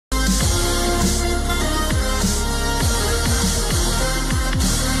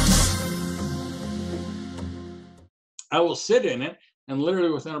I will sit in it, and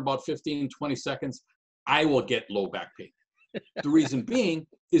literally within about 15, 20 seconds, I will get low back pain. The reason being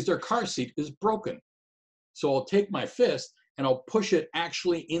is their car seat is broken. So I'll take my fist and I'll push it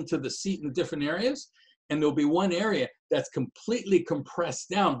actually into the seat in different areas. And there'll be one area that's completely compressed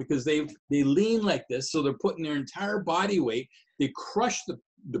down because they lean like this. So they're putting their entire body weight. They crush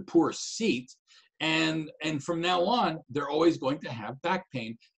the poor seat. And from now on, they're always going to have back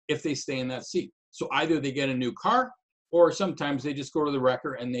pain if they stay in that seat. So either they get a new car, or sometimes they just go to the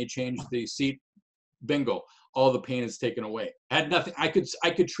wrecker and they change the seat. Bingo, all the pain is taken away. Had nothing. I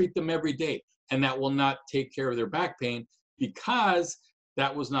could treat them every day, and that will not take care of their back pain because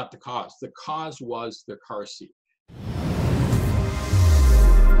that was not the cause. The cause was the car seat.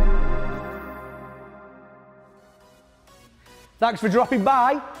 Thanks for dropping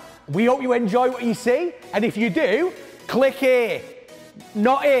by. We hope you enjoy what you see, and if you do, click here.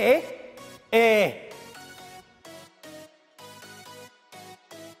 Not here, here.